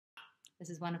This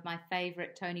is one of my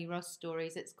favourite Tony Ross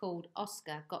stories. It's called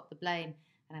Oscar Got the Blame,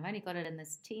 and I've only got it in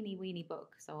this teeny weeny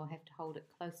book, so I'll have to hold it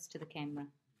close to the camera.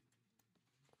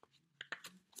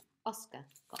 Oscar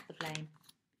got the blame.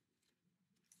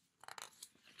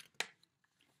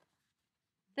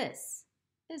 This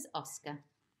is Oscar.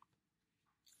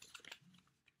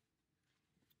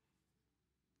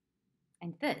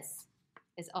 And this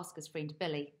is Oscar's friend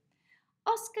Billy.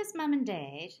 Oscar's mum and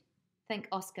dad think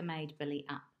Oscar made Billy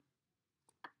up.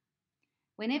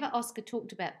 Whenever Oscar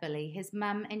talked about Billy, his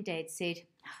mum and dad said,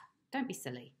 "Don't be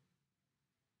silly."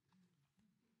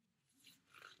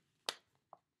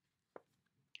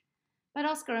 But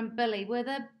Oscar and Billy were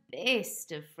the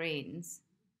best of friends,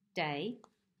 day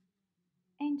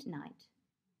and night.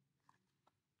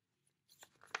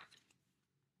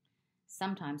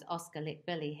 Sometimes Oscar let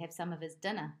Billy have some of his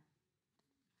dinner,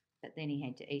 but then he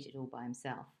had to eat it all by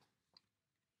himself.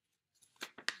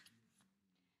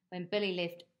 When Billy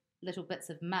left little bits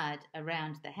of mud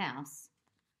around the house,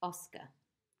 Oscar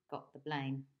got the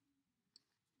blame.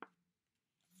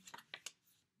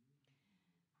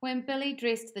 When Billy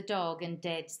dressed the dog in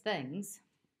Dad's things,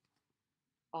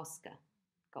 Oscar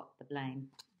got the blame.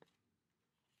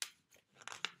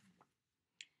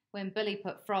 When Billy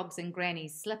put frogs in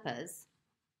Granny's slippers,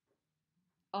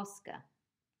 Oscar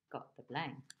got the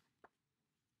blame.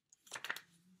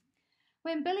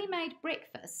 When Billy made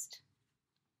breakfast,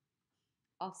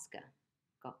 Oscar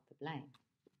got the blame.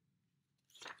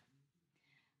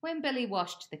 When Billy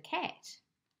washed the cat,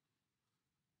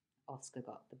 Oscar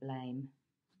got the blame.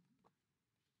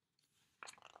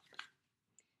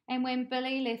 And when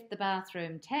Billy left the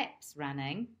bathroom taps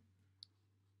running,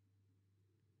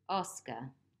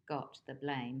 Oscar got the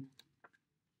blame.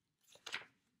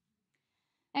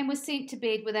 And was sent to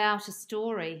bed without a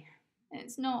story.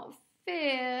 "It's not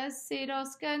fair," said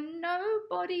Oscar.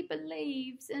 "Nobody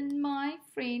believes in my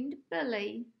friend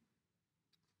Billy."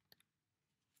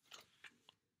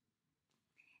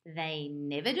 "They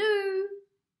never do,"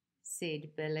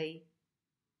 said Billy.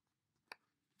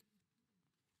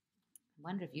 I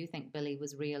wonder if you think Billy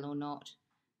was real or not,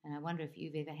 and I wonder if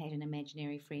you've ever had an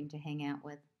imaginary friend to hang out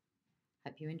with.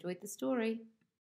 Hope you enjoyed the story.